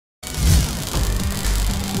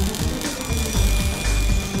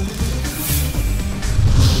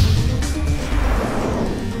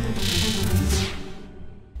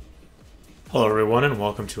Hello everyone and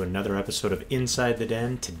welcome to another episode of Inside the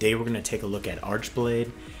Den. Today we're going to take a look at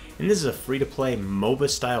ArcheBlade, and this is a free-to-play MOBA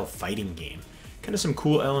style fighting game. Kind of some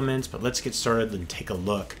cool elements, but let's get started and take a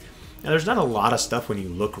look. Now there's not a lot of stuff when you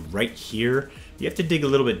look right here. You have to dig a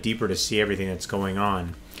little bit deeper to see everything that's going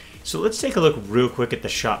on. So let's take a look real quick at the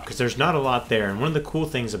shop because there's not a lot there, and one of the cool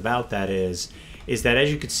things about that is that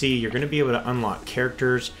as you can see, you're going to be able to unlock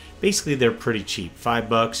characters. Basically they're pretty cheap, $5,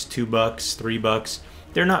 $2, $3.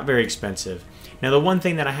 They're not very expensive. Now the one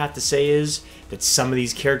thing that I have to say is that some of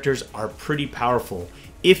these characters are pretty powerful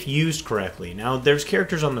if used correctly. Now there's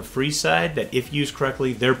characters on the free side that if used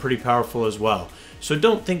correctly, they're pretty powerful as well. So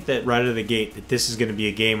don't think that right out of the gate that this is going to be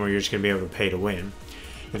a game where you're just going to be able to pay to win.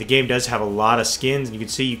 Now, the game does have a lot of skins, and you can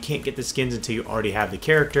see you can't get the skins until you already have the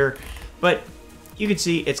character, but you can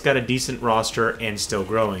see it's got a decent roster and still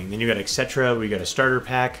growing. Then you got etc. where you got a starter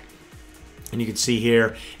pack, and you can see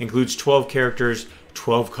here includes 12 characters,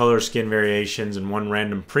 12 color skin variations, and 1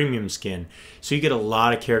 random premium skin. So you get a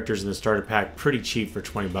lot of characters in the starter pack pretty cheap for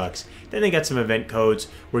 20 bucks. Then they got some event codes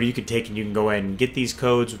where you can take and you can go ahead and get these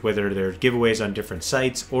codes, whether they're giveaways on different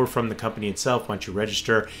sites or from the company itself. Once you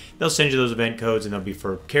register, they'll send you those event codes, and they'll be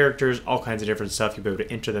for characters, all kinds of different stuff. You'll be able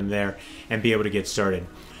to enter them there and be able to get started.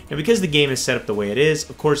 Now, because the game is set up the way it is,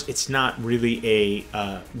 of course, it's not really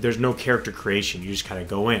a, there's no character creation. You just kind of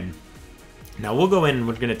go in. Now we'll go in and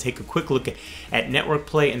we're going to take a quick look at network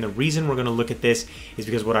play, and the reason we're going to look at this is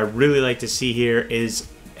because what I really like to see here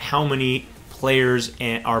is how many players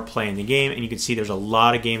are playing the game, and you can see there's a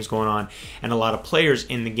lot of games going on and a lot of players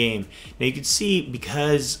in the game. Now you can see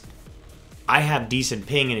because I have decent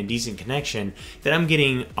ping and a decent connection that I'm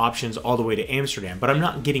getting options all the way to Amsterdam, but I'm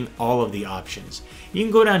not getting all of the options. You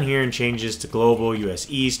can go down here and change this to global, US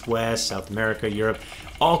East, West, South America, Europe.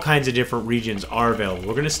 All kinds of different regions are available.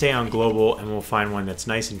 We're going to stay on global, and we'll find one that's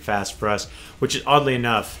nice and fast for us, which is oddly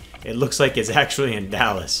enough, it looks like it's actually in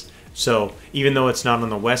Dallas. So even though it's not on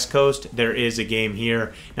the West Coast, there is a game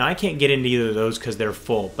here. Now I can't get into either of those because they're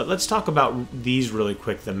full, but let's talk about these really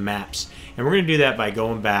quick, the maps. And we're going to do that by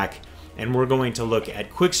going back, and we're going to look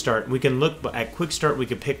at Quick Start. We can look at Quick Start, we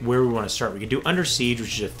can pick where we want to start. We can do Under Siege,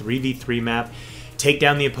 which is a 3v3 map. Take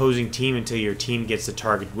down the opposing team until your team gets the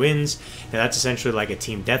target wins. Now that's essentially like a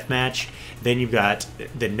team deathmatch. Then you've got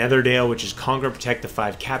the Netherdale, which is conquer, protect the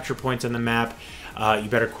 5 capture points on the map. You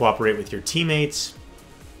better cooperate with your teammates.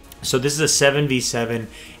 So this is a 7v7,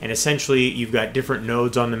 and essentially you've got different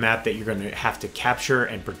nodes on the map that you're going to have to capture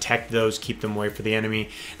and protect those, keep them away from the enemy,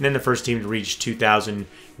 and then the first team to reach 2,000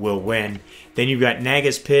 will win. Then you've got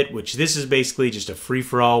Naga's Pit, which this is basically just a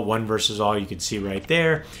free-for-all, 1 versus all, you can see right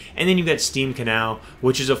there. And then you've got Steam Canal,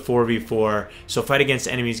 which is a 4v4, so fight against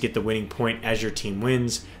enemies, get the winning point as your team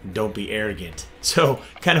wins, don't be arrogant. So,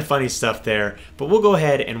 kind of funny stuff there, but we'll go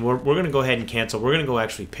ahead and we're going to go ahead and cancel. We're going to go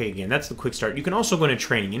actually pay again. That's the quick start. You can also go into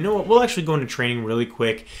training. You know what? We'll actually go into training really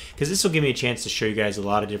quick because this will give me a chance to show you guys a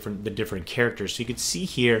lot of different characters. So you can see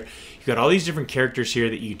here, you've got all these different characters here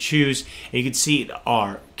that you choose, and you can see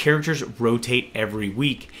our characters rotate every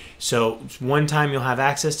week. So one time you'll have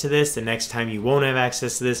access to this, the next time you won't have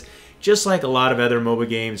access to this. Just like a lot of other MOBA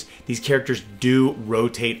games, these characters do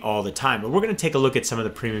rotate all the time. But we're going to take a look at some of the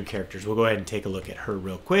premium characters. We'll go ahead and take a look at her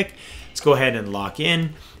real quick. Let's go ahead and lock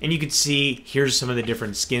in. And you can see here's some of the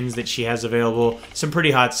different skins that she has available. Some pretty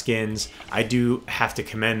hot skins. I do have to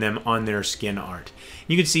commend them on their skin art.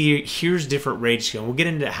 You can see here's different rage skill. We'll get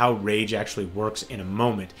into how rage actually works in a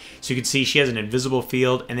moment. So you can see she has an invisible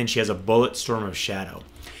field, and then she has a bullet storm of shadow.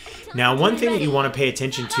 Now, one thing that you want to pay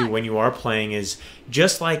attention to when you are playing is,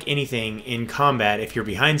 just like anything in combat, if you're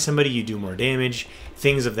behind somebody, you do more damage,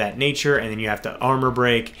 things of that nature, and then you have to armor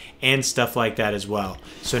break and stuff like that as well.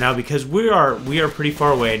 So now, because we are pretty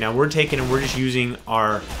far away, now we're taking and we're just using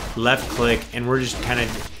our left click, and we're just kind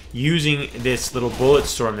of using this little bullet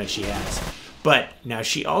storm that she has. But now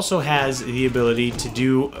she also has the ability to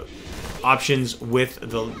do options with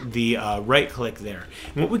the right click there.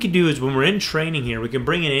 And what we can do is when we're in training here, we can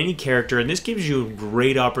bring in any character, and this gives you a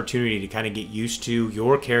great opportunity to kind of get used to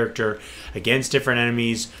your character against different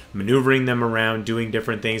enemies, maneuvering them around, doing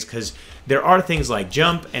different things, because there are things like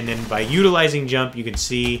jump, and then by utilizing jump, you can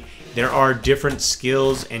see there are different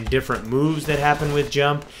skills and different moves that happen with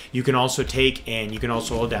jump. You can also take and you can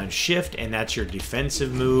also hold down shift, and that's your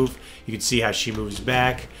defensive move. You can see how she moves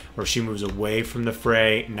back, or she moves away from the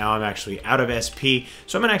fray. Now I'm actually out of SP,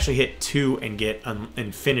 so I'm gonna actually hit 2 and get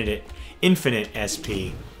infinite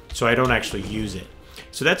SP, so I don't actually use it.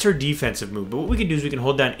 So that's her defensive move. But what we can do is we can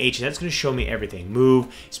hold down H, and that's going to show me everything.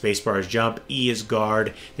 Move, spacebar is jump, E is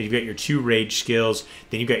guard. Then you've got your 2 rage skills.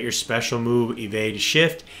 Then you've got your special move, evade,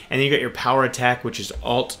 shift. And then you've got your power attack, which is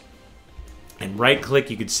Alt And right click,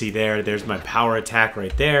 you can see there's my power attack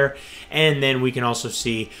right there. And then we can also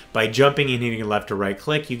see by jumping and hitting left or right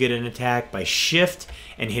click, you get an attack. By shift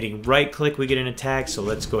and hitting right click, we get an attack. So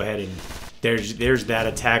let's go ahead and there's that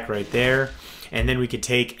attack right there. And then we could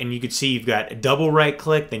take, and you could see you've got a double right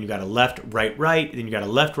click, then you got a left, right, right, then you got a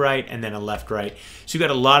left, right, and then a left, right. So you've got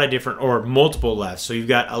a lot of different, or multiple lefts. So you've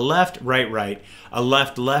got a left, right, right, a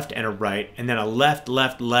left, left, and a right, and then a left,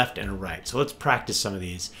 left, left, and a right. So let's practice some of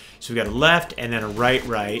these. So we've got a left, and then a right,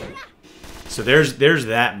 right. So there's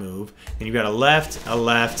that move. Then you've got a left,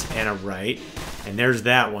 and a right. And there's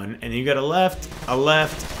that one. And then you've got a left,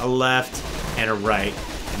 and a right.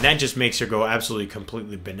 And that just makes her go absolutely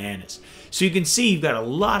completely bananas. So you can see you've got a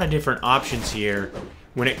lot of different options here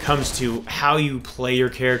when it comes to how you play your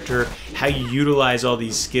character, how you utilize all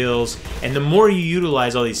these skills. And the more you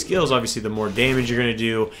utilize all these skills, obviously the more damage you're going to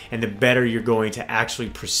do and the better you're going to actually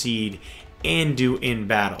proceed and do in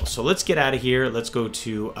battle. So let's get out of here. Let's go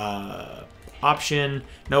to option.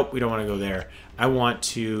 Nope, we don't want to go there. I want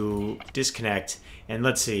to disconnect. And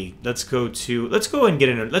let's see. Let's go and get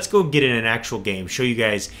in an actual game. Show you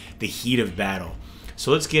guys the heat of battle.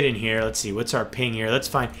 So let's get in here. Let's see. What's our ping here? Let's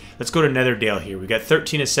go to Netherdale here. We got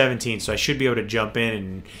 13 to 17, so I should be able to jump in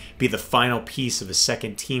and be the final piece of a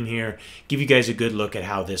second team here. Give you guys a good look at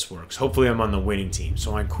how this works. Hopefully I'm on the winning team.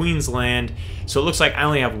 So on Queensland, so it looks like I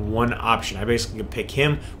only have one option. I basically can pick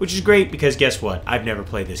him, which is great because guess what? I've never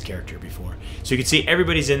played this character before. So you can see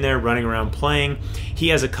everybody's in there running around playing. He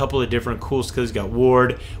has a couple of different cool skills. He's got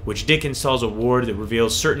Ward, which Dick installs a ward that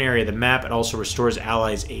reveals certain area of the map. It also restores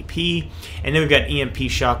allies AP. And then we've got EMP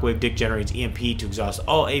Shockwave. Dick generates EMP to exhaust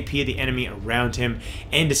all AP of the enemy around him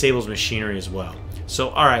and disables machinery as well. So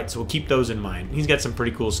alright, so we'll keep those in mind. He's got some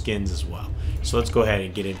pretty cool skins as well. So let's go ahead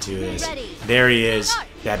and get into this. There he is,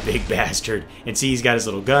 that big bastard. And see, he's got his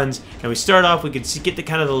little guns. And we start off, we can see, get the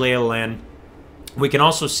kind of the lay of the land. We can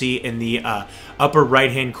also see in the upper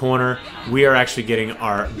right-hand corner, we are actually getting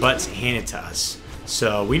our butts handed to us.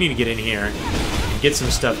 So we need to get in here and get some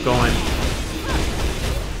stuff going.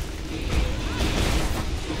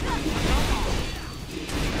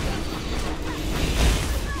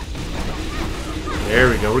 There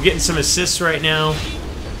we go. We're getting some assists right now.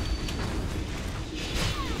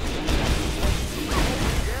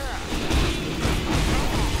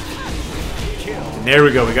 And there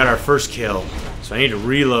we go. We got our first kill. So I need to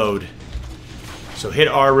reload. So hit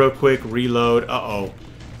R real quick, reload. Uh-oh.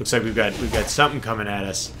 Looks like we've got something coming at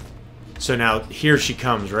us. So now here she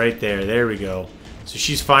comes right there. There we go. So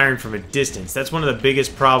she's firing from a distance. That's one of the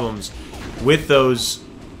biggest problems with those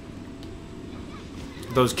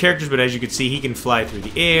characters, but as you can see, he can fly through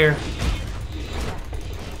the air.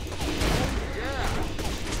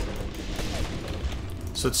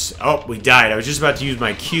 So it's, oh, we died. I was just about to use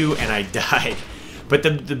my Q and I died. But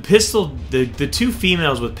the pistol, the two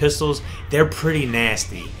females with pistols, they're pretty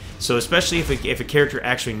nasty. So especially if a character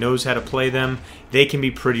actually knows how to play them, they can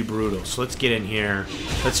be pretty brutal. So let's get in here.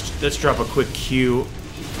 Let's drop a quick Q.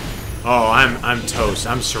 Oh, I'm toast.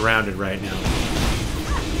 I'm surrounded right now.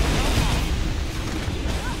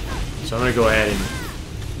 So I'm going to go ahead and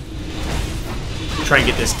try and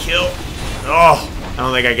get this kill. Oh, I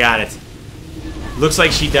don't think I got it. Looks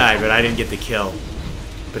like she died, but I didn't get the kill.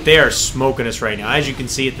 But they are smoking us right now. As you can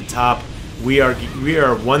see at the top, we are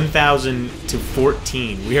 1,000 to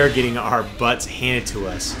 14. We are getting our butts handed to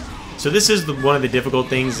us. So this is one of the difficult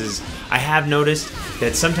things is I have noticed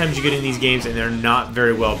that sometimes you get in these games and they're not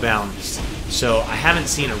very well balanced. So I haven't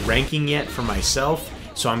seen a ranking yet for myself.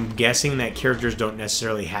 So I'm guessing that characters don't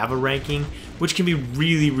necessarily have a ranking, which can be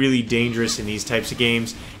really, really dangerous in these types of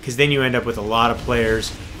games, because then you end up with a lot of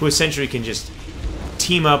players who essentially can just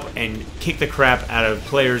team up and kick the crap out of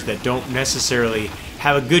players that don't necessarily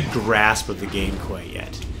have a good grasp of the game quite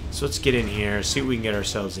yet. So let's get in here, see what we can get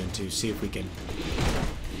ourselves into, see if we can...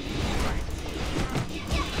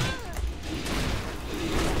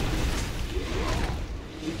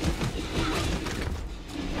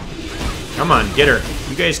 Come on, get her.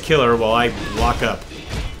 You guys kill her while I block up.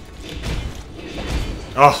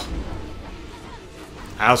 Oh.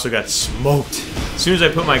 I also got smoked. As soon as I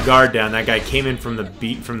put my guard down, that guy came in from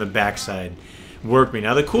the backside. Worked me.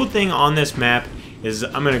 Now the cool thing on this map is,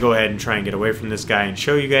 I'm going to go ahead and try and get away from this guy and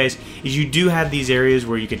show you guys, is you do have these areas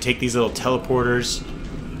where you can take these little teleporters.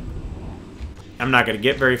 I'm not going to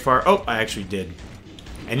get very far. Oh, I actually did.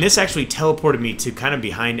 And this actually teleported me to kind of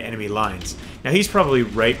behind enemy lines. Now he's probably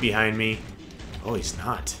right behind me. Oh, he's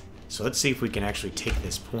not. So let's see if we can actually take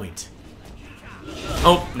this point.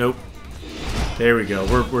 Oh, nope. There we go.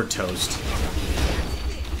 We're toast.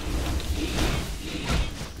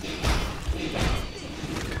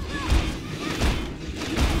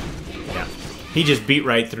 Yeah. He just beat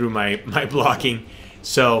right through my blocking.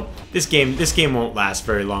 So this game won't last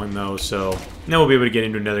very long though. So then we'll be able to get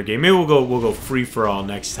into another game. Maybe we'll go free for all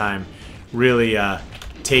next time. Really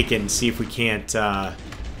take it and see if we can't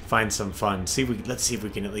find some fun. Let's see if we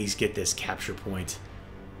can at least get this capture point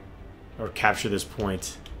or capture this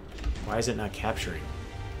point. Why is it not capturing?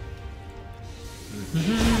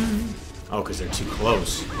 Oh, because they're too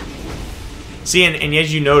close. See, and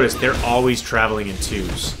as you notice, they're always traveling in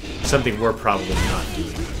twos. Something we're probably not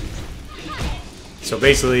doing. So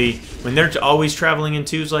basically, when they're always traveling in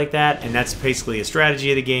twos like that, and that's basically a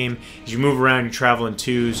strategy of the game, is you move around, you travel in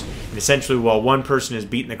twos, and essentially while one person is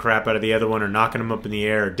beating the crap out of the other one, or knocking them up in the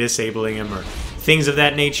air, or disabling them, or things of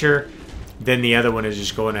that nature, then the other one is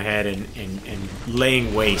just going ahead and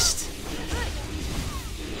laying waste.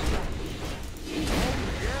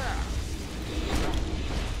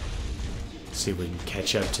 See if we can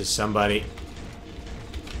catch up to somebody.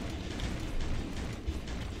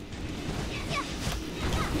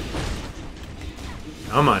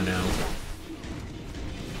 Come on now.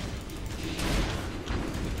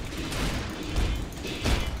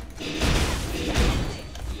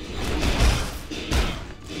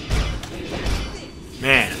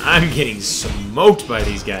 Man, I'm getting smoked by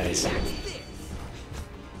these guys.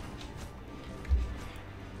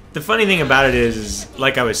 The funny thing about it is,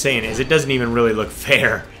 like I was saying, is it doesn't even really look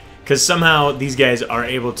fair. Because somehow these guys are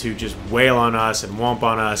able to just wail on us and womp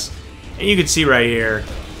on us. And you can see right here.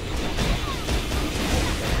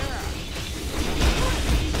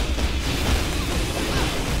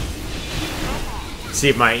 See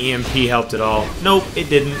if my EMP helped at all. Nope, it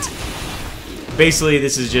didn't. Basically,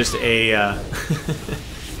 this is just a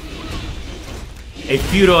a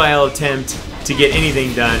futile attempt to get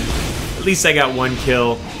anything done. At least I got one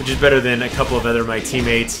kill, which is better than a couple of other of my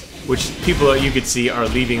teammates, which people you could see are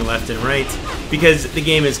leaving left and right because the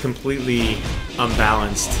game is completely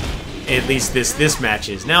unbalanced. At least this match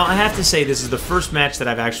is. Now, I have to say this is the first match that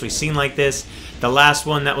I've actually seen like this. The last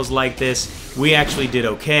one that was like this, we actually did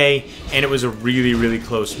okay, and it was a really, really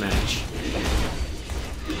close match.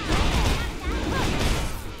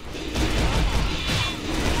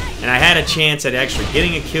 And I had a chance at actually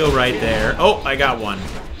getting a kill right there. Oh, I got one.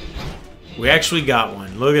 We actually got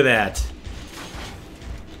one. Look at that.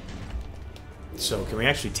 So, can we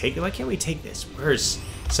actually take it? Why can't we take this? Where's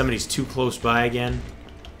somebody's too close by again?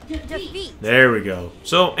 Defeat. There we go.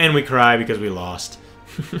 So, and we cry because we lost.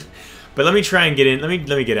 But let me try and get in. Let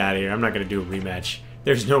me get out of here. I'm not going to do a rematch.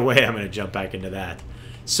 There's no way I'm going to jump back into that.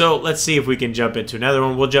 So, let's see if we can jump into another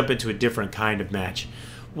one. We'll jump into a different kind of match.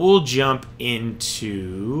 We'll jump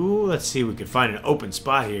into... Let's see if we can find an open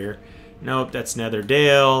spot here. Nope, that's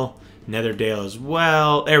Netherdale. Netherdale as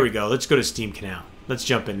well. There we go. Let's go to Steam Canal. Let's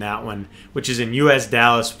jump in that one, which is in US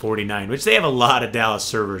Dallas 49, which they have a lot of Dallas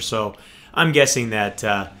servers, so I'm guessing that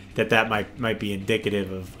that might be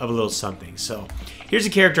indicative of a little something. So here's a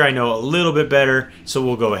character I know a little bit better, so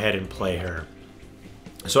we'll go ahead and play her.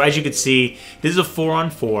 So as you can see, this is a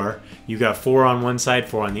 4-on-4. You got 4 on one side,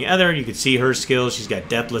 4 on the other. You can see her skills. She's got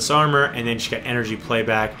Deathless Armor, and then she's got Energy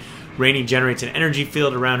Playback. Rainy generates an energy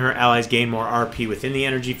field around her. Allies gain more RP within the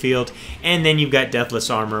energy field. And then you've got Deathless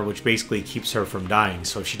Armor, which basically keeps her from dying.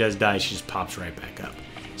 So if she does die, she just pops right back up.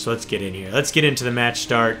 So let's get in here. Let's get into the match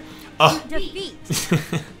start. Oh! Defeat.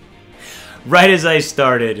 Right as I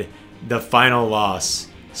started, the final loss.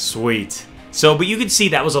 Sweet. So, but you can see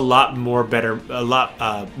that was a lot more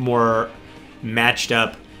more matched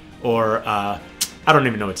up, or I don't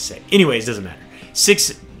even know what to say. Anyways, doesn't matter.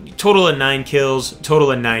 Total of 9 kills.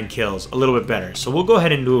 Total of 9 kills. A little bit better. So we'll go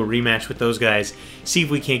ahead and do a rematch with those guys. See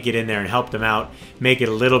if we can't get in there and help them out. Make it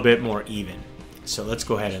a little bit more even. So let's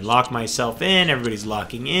go ahead and lock myself in. Everybody's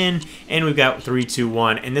locking in. And we've got 3, 2,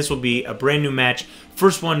 1. And this will be a brand new match.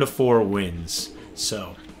 First 1 to 4 wins.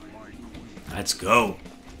 So, let's go.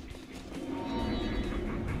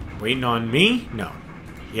 Waiting on me? No.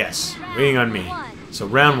 Yes, waiting on me. So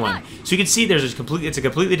round 1. So you can see it's a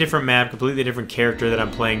completely different map, completely different character that I'm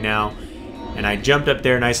playing now. And I jumped up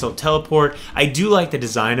there, nice little teleport. I do like the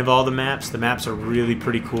design of all the maps. The maps are really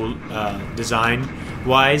pretty cool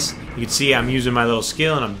design-wise. You can see I'm using my little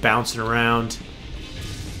skill and I'm bouncing around.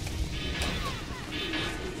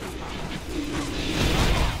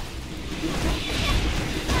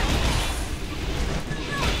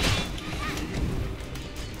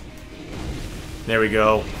 There we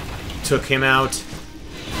go. Took him out.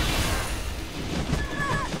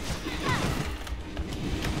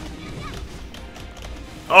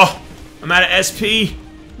 Oh, I'm out of SP.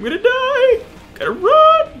 I'm gonna die. Gotta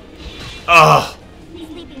run. Oh.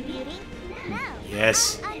 Sleeping Beauty? No.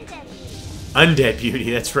 Yes. Undead. Undead Beauty,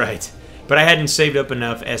 that's right. But I hadn't saved up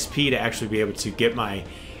enough SP to actually be able to get my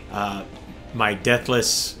my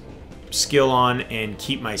deathless skill on and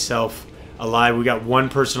keep myself alive. We got one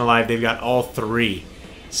person alive. They've got all three.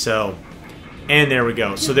 So, and there we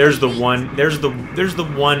go. So there's the one. There's the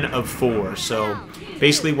one of four. So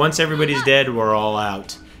basically, once everybody's dead, we're all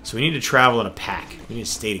out. So we need to travel in a pack. We need to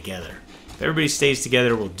stay together. If everybody stays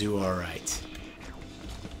together, we'll do all right.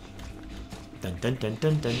 Dun dun dun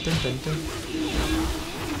dun dun dun dun dun.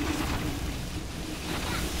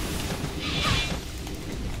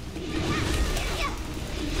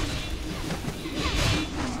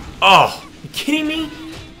 Oh, you kidding me?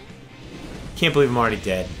 Can't believe I'm already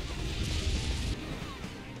dead.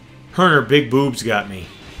 Her and her big boobs got me.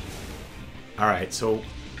 Alright, so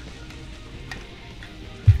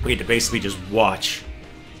we had to basically just watch.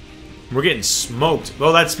 We're getting smoked.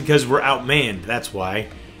 Well, that's because we're outmanned. That's why.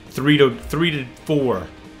 3 to 4.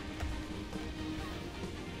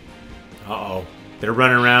 Uh-oh. They're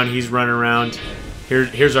running around. He's running around.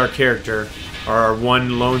 Here's our character. Our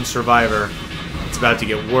one lone survivor. It's about to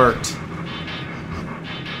get worked.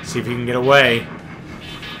 See if he can get away.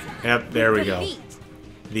 Yep, there we go.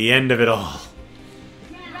 The end of it all.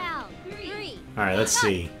 Alright, let's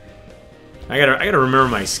see. I gotta remember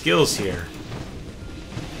my skills here.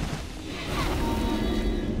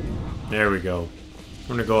 There we go. I'm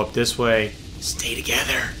gonna go up this way. Stay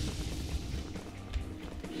together.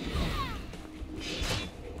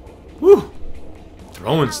 Woo!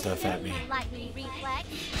 Throwing stuff at me.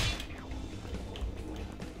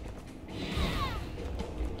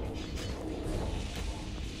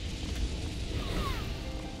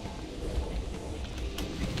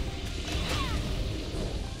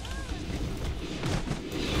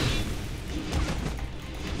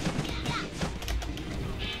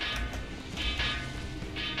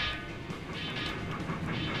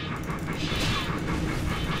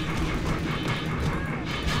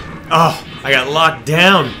 Oh, I got locked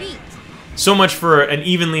down. So much for an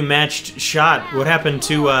evenly matched shot. What happened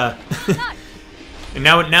to and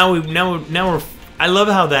now we're I love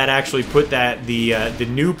how that actually put that the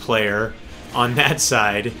new player on that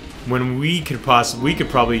side when we could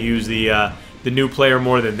probably use the new player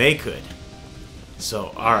more than they could.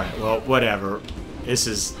 So, all right, well, whatever. This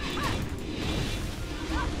is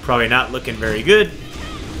probably not looking very good.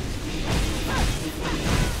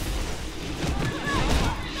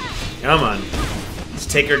 Come on. Let's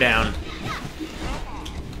take her down.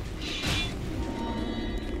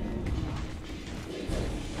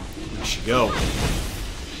 Where'd she go?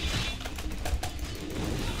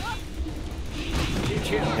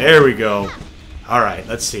 There we go. Alright,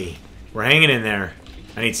 let's see. We're hanging in there.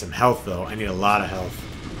 I need some health, though. I need a lot of health.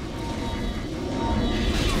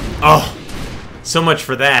 Oh! So much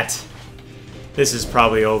for that. This is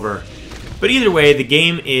probably over. But either way, the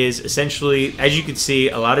game is essentially, as you can see,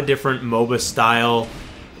 a lot of different MOBA style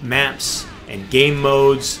maps and game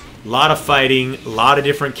modes, a lot of fighting, a lot of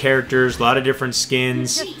different characters, a lot of different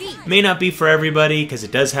skins. May not be for everybody because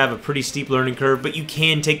it does have a pretty steep learning curve, but you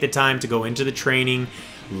can take the time to go into the training,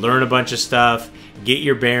 learn a bunch of stuff, get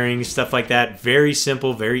your bearings, stuff like that. Very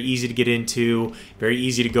simple, very easy to get into, very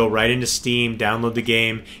easy to go right into Steam, download the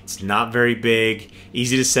game. It's not very big,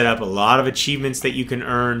 easy to set up, a lot of achievements that you can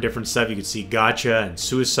earn, different stuff. You can see Gacha and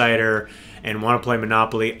Suicider and Want to Play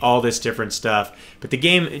Monopoly, all this different stuff. But the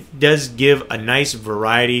game does give a nice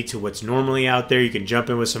variety to what's normally out there. You can jump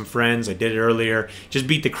in with some friends. I did it earlier. Just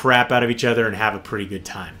beat the crap out of each other and have a pretty good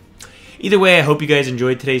time. Either way, I hope you guys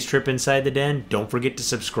enjoyed today's trip inside the den. Don't forget to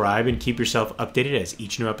subscribe and keep yourself updated as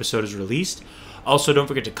each new episode is released. Also, don't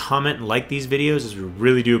forget to comment and like these videos, as we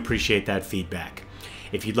really do appreciate that feedback.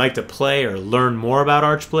 If you'd like to play or learn more about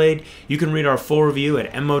ArcheBlade, you can read our full review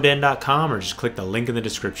at MMODen.com or just click the link in the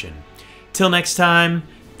description. Till next time,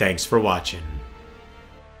 thanks for watching.